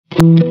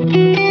Hi,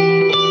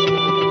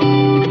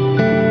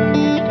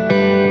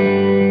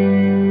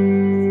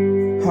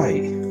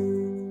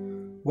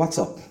 what's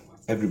up,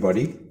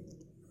 everybody?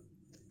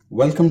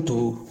 Welcome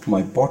to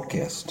my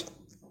podcast.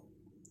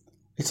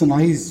 It's a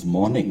nice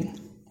morning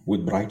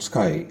with bright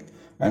sky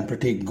and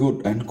pretty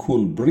good and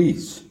cool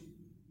breeze.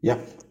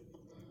 Yep,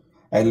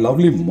 a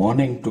lovely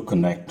morning to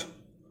connect.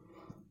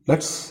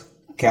 Let's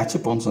catch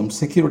up on some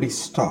security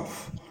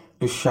stuff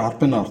to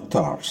sharpen our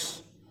thoughts.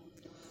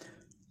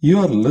 You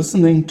are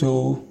listening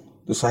to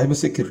the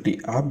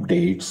cybersecurity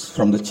updates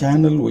from the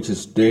channel which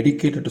is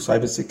dedicated to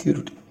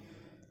cybersecurity.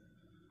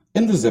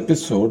 In this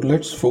episode,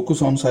 let's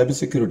focus on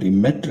cybersecurity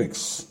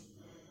metrics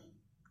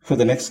for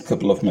the next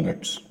couple of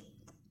minutes.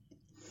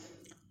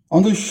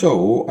 On this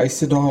show, I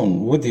sit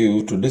down with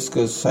you to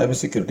discuss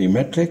cybersecurity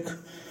metric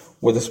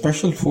with a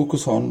special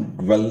focus on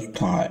dwell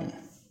time.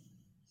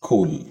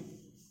 Cool.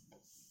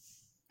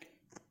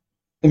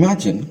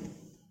 Imagine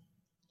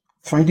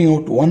finding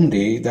out one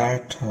day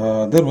that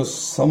there was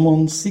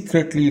someone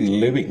secretly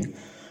living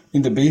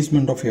in the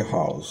basement of your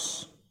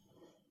house.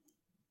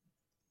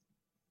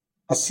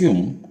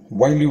 Assume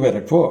while you were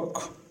at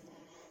work,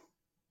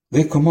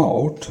 they come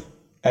out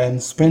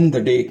and spend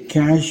the day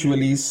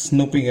casually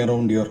snooping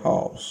around your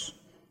house.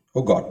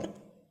 Oh God,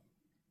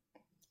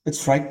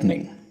 it's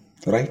frightening,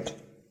 right?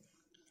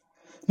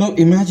 Now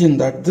imagine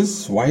that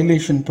this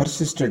violation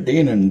persisted day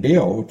in and day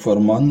out for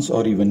months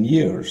or even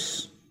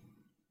years.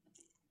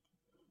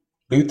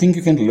 Do you think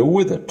you can live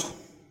with it?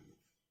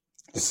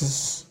 This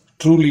is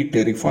truly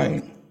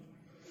terrifying.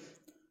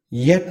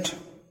 Yet,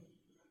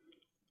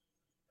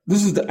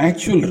 this is the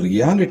actual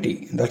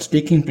reality that's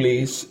taking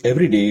place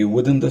every day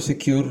within the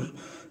secure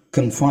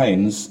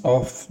confines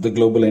of the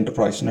global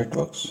enterprise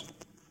networks.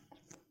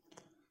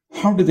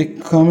 How do they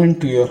come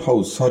into your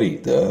house?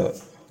 The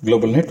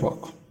global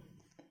network.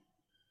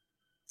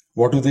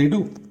 What do they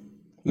do?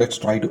 Let's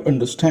try to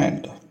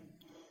understand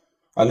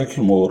a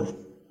little more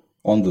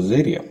on this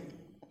area.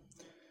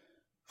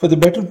 For the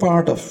better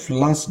part of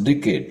last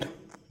decade,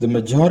 the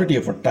majority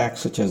of attacks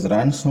such as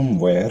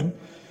ransomware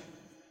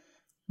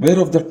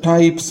were of the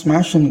type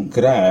smash and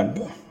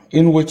grab,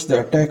 in which the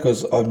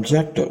attacker's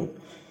objective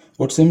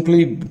would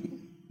simply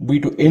be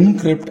to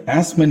encrypt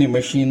as many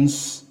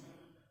machines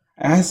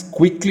as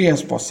quickly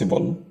as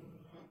possible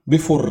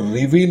before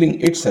revealing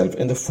itself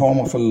in the form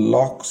of a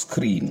lock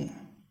screen.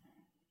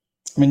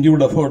 You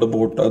would have heard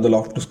about the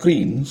locked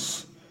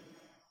screens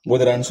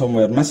with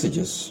ransomware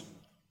messages.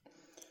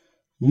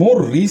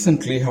 More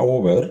recently,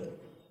 however,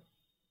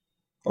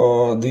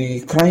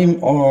 the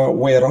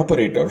crimeware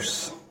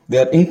operators, they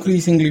are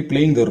increasingly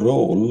playing the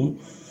role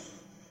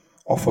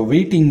of a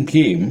waiting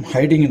game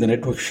hiding in the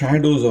network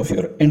shadows of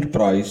your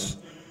enterprise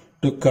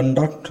to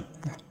conduct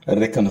a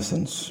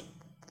reconnaissance.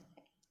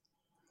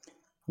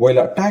 While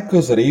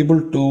attackers are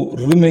able to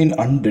remain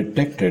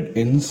undetected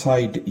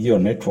inside your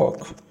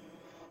network,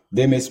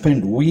 they may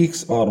spend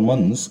weeks or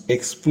months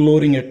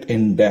exploring it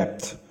in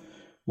depth,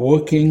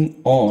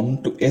 working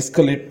on to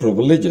escalate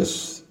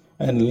privileges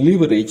and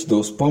leverage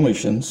those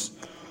permissions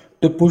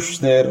to push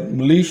their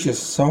malicious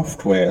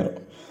software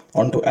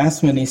onto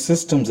as many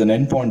systems and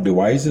endpoint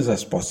devices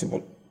as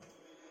possible.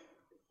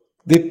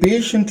 They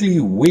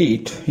patiently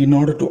wait in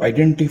order to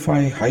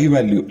identify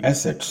high-value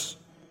assets,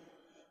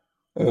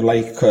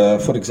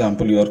 for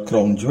example, your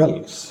crown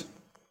jewels.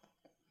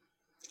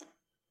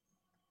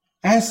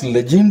 As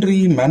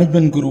legendary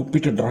management guru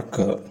Peter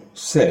Drucker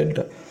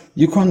said,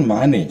 you can't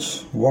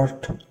manage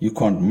what you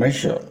can't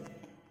measure.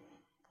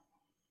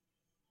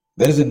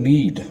 There is a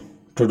need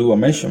to do a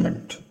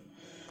measurement.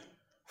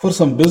 For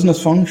some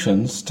business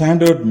functions,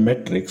 standard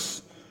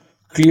metrics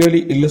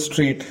clearly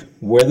illustrate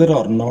whether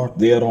or not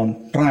they are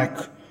on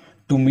track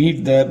to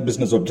meet their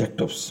business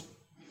objectives.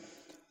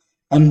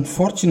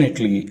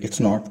 Unfortunately, it's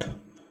not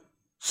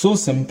so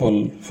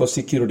simple for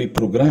security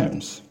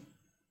programs.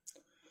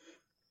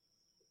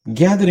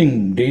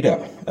 Gathering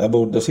data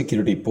about the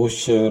security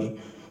posture,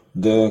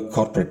 the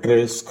corporate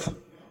risk,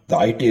 the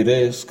IT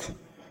risk,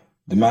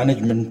 the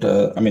management,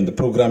 the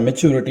program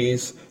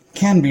maturities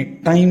can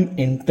be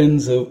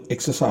time-intensive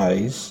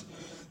exercise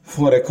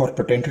for a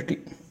corporate entity.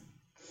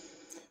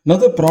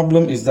 Another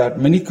problem is that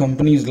many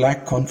companies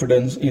lack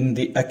confidence in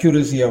the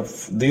accuracy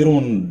of their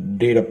own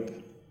data.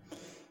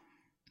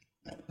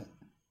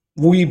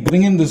 We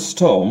bring in this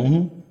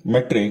term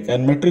metric,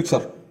 and metrics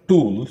are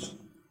tools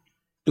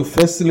to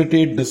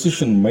facilitate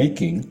decision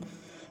making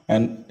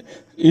and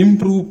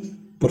improve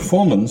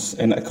performance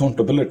and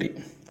accountability.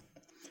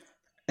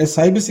 A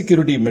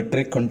cybersecurity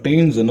metric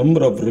contains a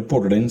number of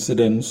reported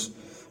incidents,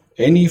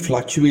 any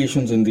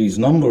fluctuations in these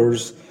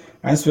numbers,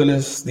 as well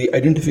as the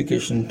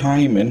identification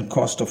time and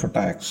cost of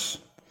attacks.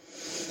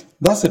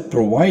 Thus, it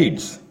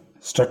provides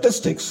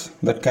statistics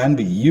that can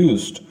be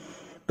used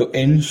to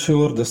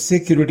ensure the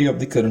security of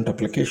the current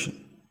application.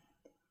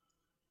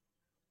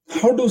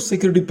 How do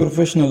security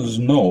professionals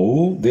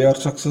know they are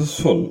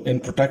successful in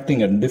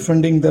protecting and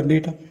defending their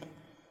data?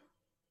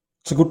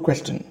 It's a good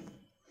question.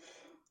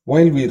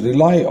 While we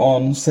rely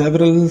on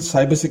several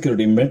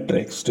cybersecurity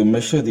metrics to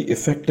measure the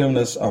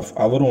effectiveness of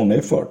our own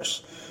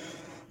efforts,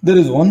 there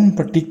is one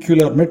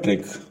particular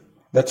metric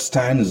that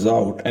stands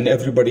out and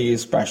everybody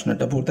is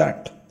passionate about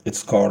that.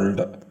 It's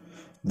called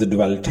the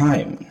dwell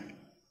time.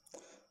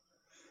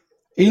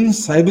 In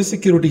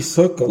cybersecurity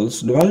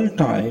circles, dwell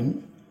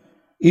time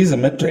is a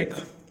metric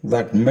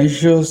that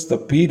measures the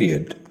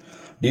period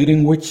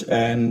during which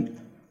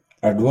an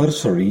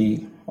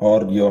adversary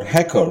or your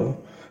hacker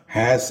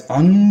has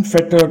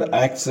unfettered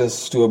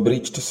access to a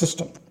breached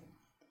system.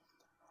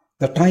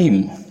 The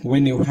time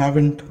when you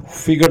haven't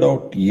figured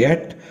out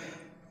yet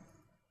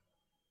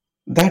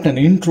that an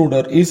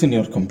intruder is in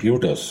your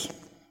computers.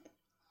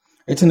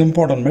 It's an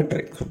important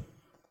metric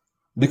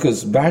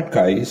because bad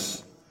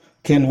guys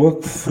can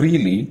work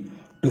freely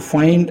to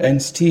find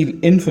and steal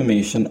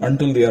information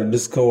until they are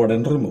discovered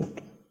and removed.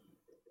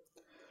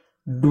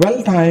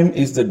 Dwell time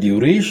is the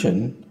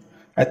duration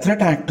a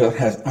threat actor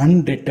has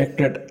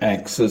undetected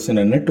access in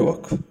a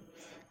network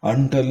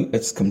until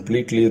it's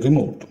completely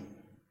removed.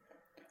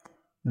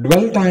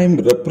 Dwell time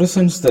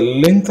represents the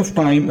length of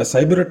time a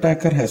cyber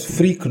attacker has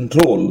free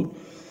control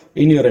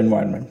in your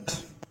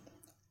environment.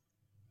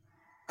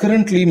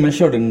 Currently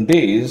measured in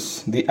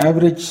days, the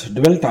average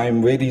dwell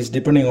time varies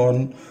depending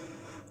on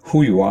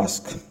who you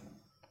ask.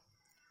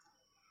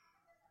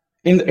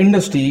 In the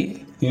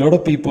industry, a lot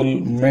of people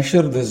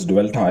measure this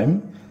dwell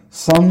time.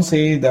 Some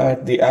say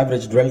that the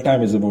average dwell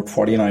time is about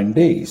 49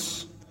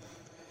 days.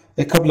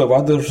 A couple of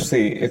others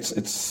say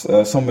it's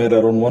somewhere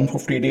around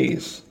 150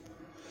 days.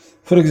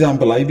 For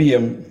example,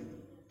 IBM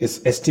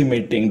is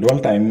estimating dwell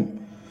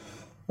time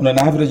on an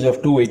average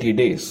of 280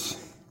 days.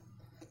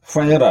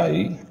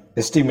 FireEye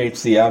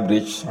estimates the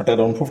average at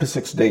around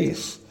 56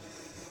 days.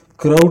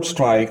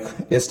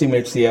 CrowdStrike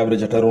estimates the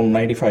average at around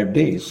 95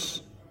 days.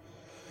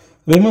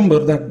 Remember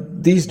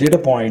that these data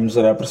points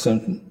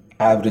represent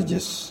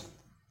averages.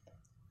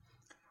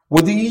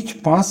 With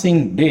each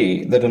passing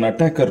day that an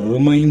attacker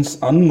remains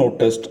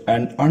unnoticed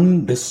and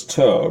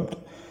undisturbed,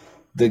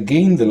 they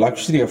gain the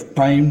luxury of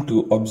time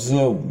to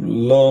observe,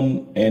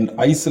 learn, and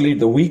isolate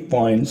the weak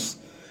points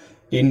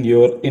in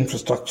your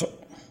infrastructure.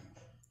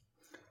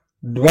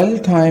 Dwell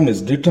time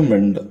is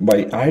determined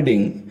by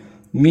adding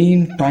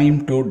mean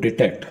time to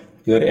detect,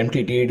 your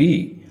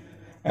MTTD,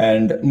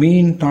 and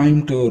mean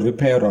time to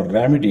repair or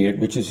remediate,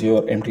 which is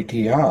your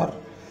MTTR,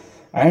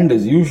 and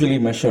is usually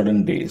measured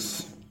in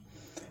days.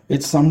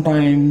 It's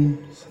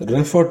sometimes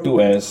referred to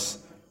as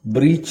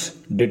breach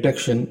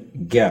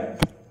detection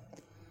gap.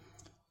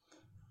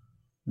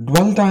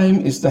 Dwell time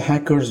is the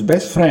hacker's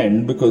best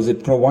friend because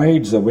it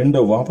provides a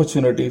window of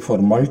opportunity for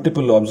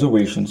multiple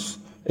observations,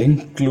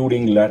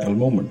 including lateral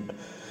movement.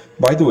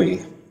 By the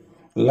way,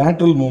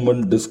 lateral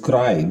movement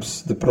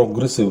describes the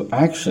progressive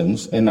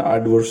actions an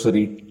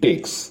adversary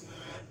takes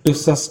to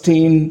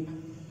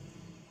sustain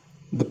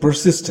the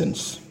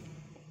persistence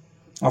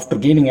after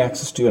gaining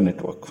access to a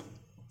network.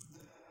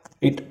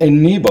 It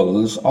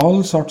enables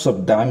all sorts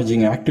of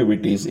damaging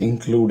activities,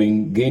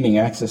 including gaining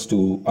access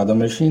to other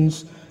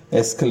machines,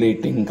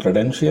 escalating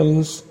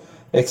credentials,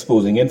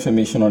 exposing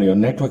information on your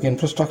network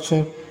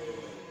infrastructure,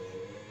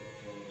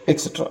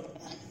 etc.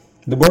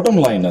 The bottom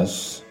line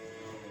is,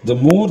 the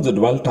more the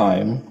dwell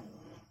time,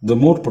 the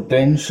more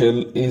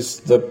potential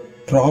is the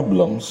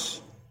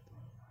problems,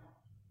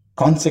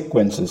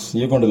 consequences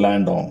you're going to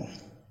land on.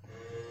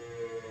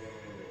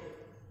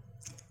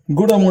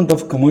 Good amount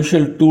of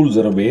commercial tools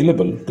are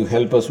available to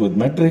help us with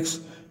metrics.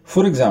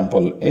 For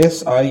example,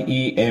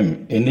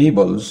 SIEM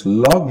enables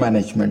log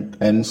management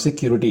and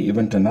security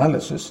event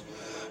analysis.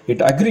 It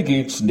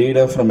aggregates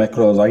data from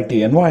across IT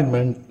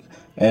environment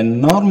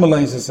and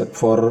normalizes it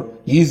for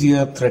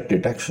easier threat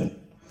detection.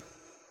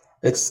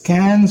 It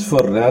scans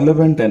for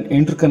relevant and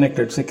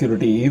interconnected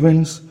security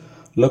events,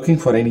 looking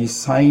for any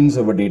signs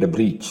of a data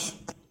breach.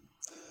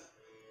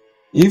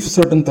 If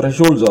certain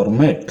thresholds are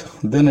met,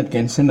 then it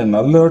can send an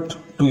alert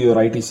to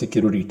your IT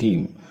security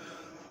team.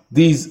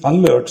 These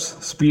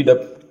alerts speed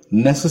up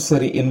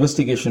necessary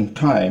investigation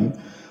time,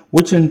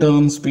 which in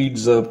turn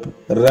speeds up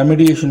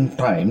remediation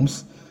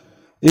times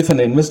if an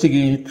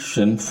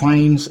investigation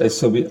finds a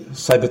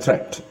cyber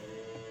threat.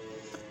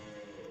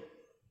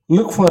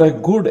 Look for a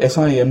good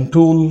SIEM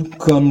tool,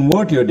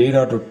 convert your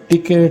data to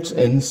tickets,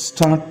 and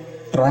start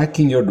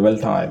tracking your dwell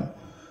time.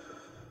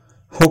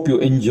 Hope you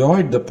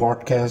enjoyed the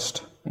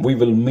podcast. We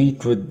will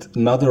meet with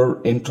another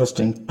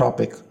interesting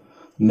topic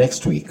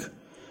next week.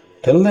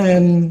 Till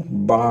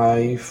then,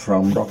 bye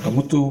from Dr.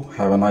 Muthu.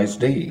 Have a nice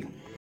day.